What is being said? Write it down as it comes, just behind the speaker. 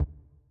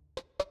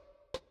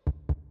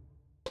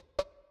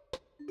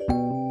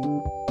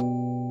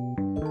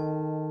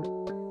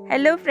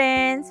Hello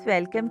friends,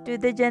 welcome to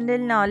the general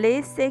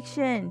knowledge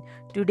section.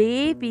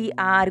 Today we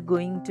are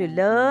going to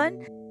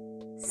learn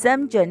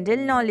some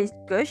general knowledge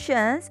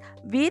questions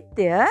with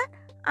their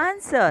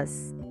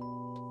answers.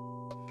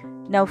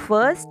 Now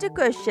first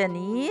question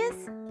is,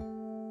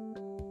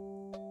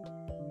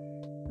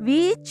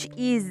 which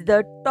is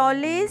the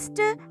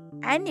tallest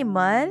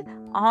animal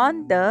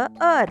on the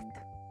earth?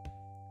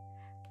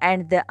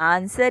 And the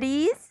answer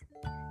is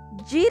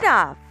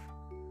giraffe.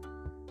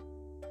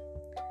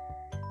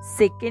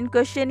 Second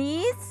question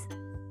is,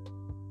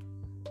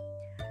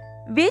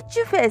 which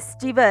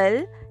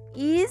festival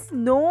is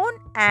known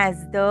as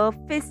the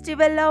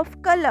Festival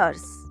of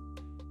Colors?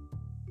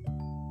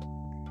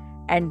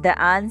 And the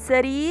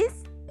answer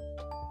is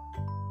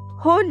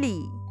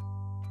Holi.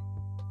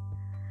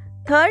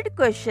 Third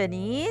question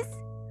is,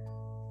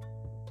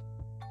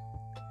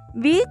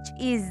 which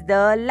is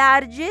the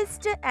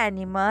largest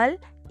animal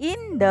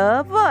in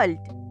the world?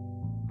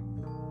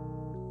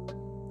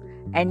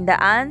 And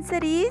the answer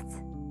is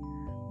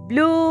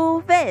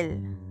blue whale.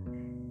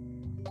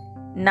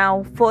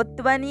 Now fourth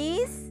one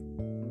is,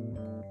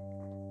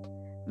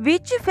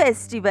 which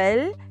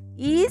festival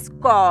is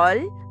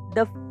called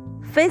the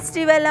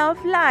Festival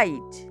of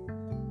Light?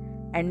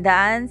 And the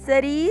answer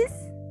is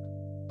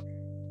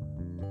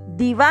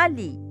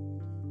Diwali.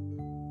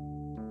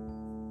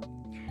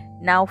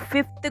 Now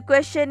fifth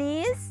question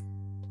is,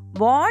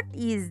 what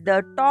is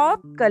the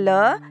top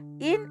color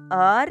in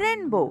a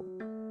rainbow?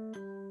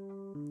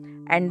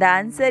 And the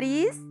answer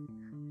is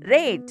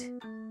red.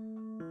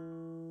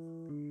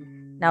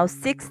 Now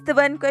sixth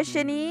one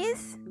question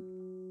is,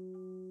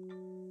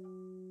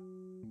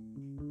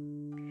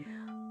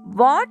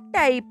 what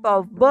type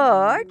of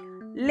bird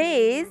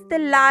lays the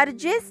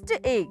largest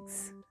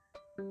eggs?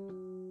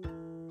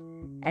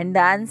 And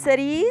the answer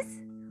is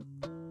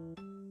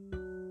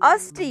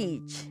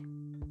ostrich.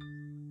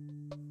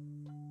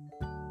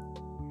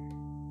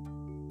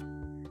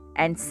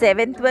 And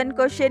seventh one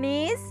question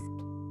is,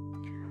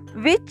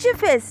 which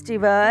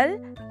festival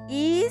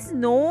is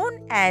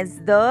known as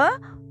the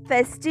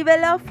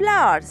Festival of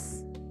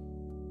Flowers?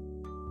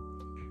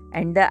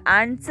 And the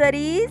answer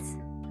is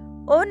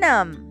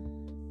Onam.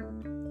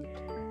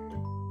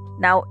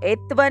 Now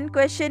eighth one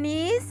question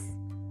is,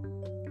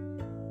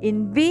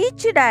 in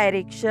which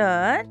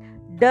direction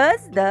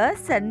does the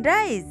sun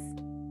rise?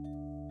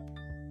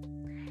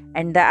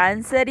 And the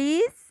answer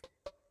is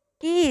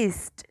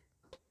east.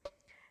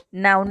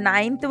 Now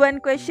ninth one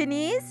question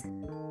is,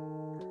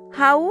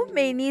 how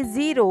many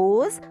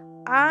zeros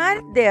are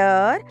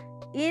there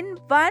in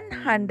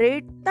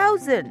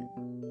 100,000?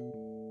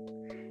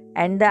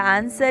 And the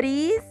answer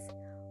is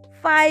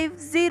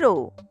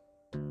 50.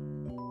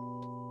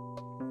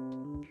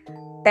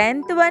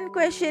 10th one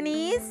question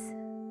is,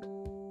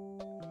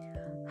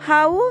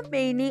 how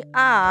many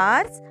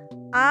hours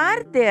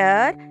are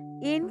there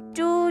in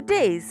 2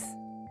 days?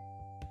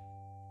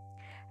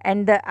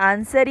 And the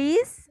answer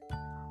is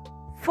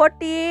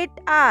 48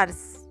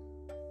 hours.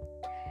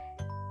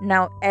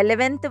 Now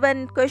 11th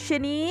one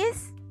question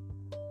is,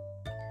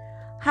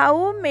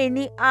 how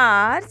many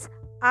hours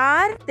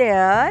are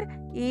there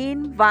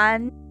in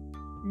 1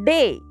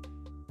 day?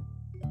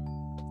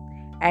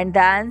 And the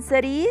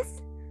answer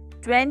is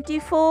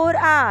 24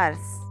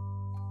 hours.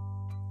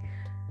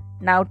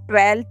 Now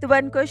 12th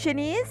one question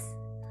is,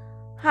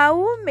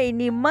 how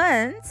many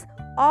months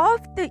of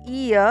the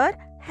year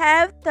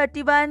have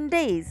 31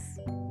 days?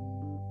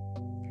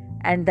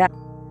 And the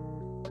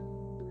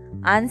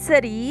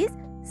answer is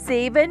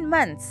 7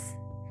 months,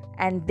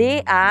 and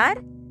they are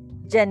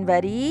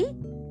January,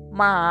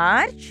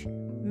 March,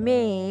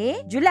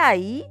 May,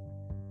 July,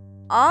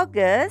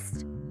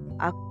 August,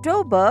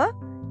 October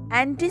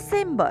and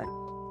December.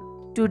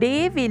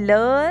 Today we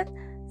learn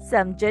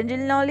some general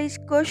knowledge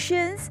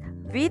questions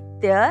with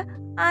their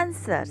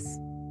answers.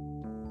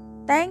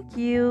 Thank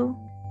you.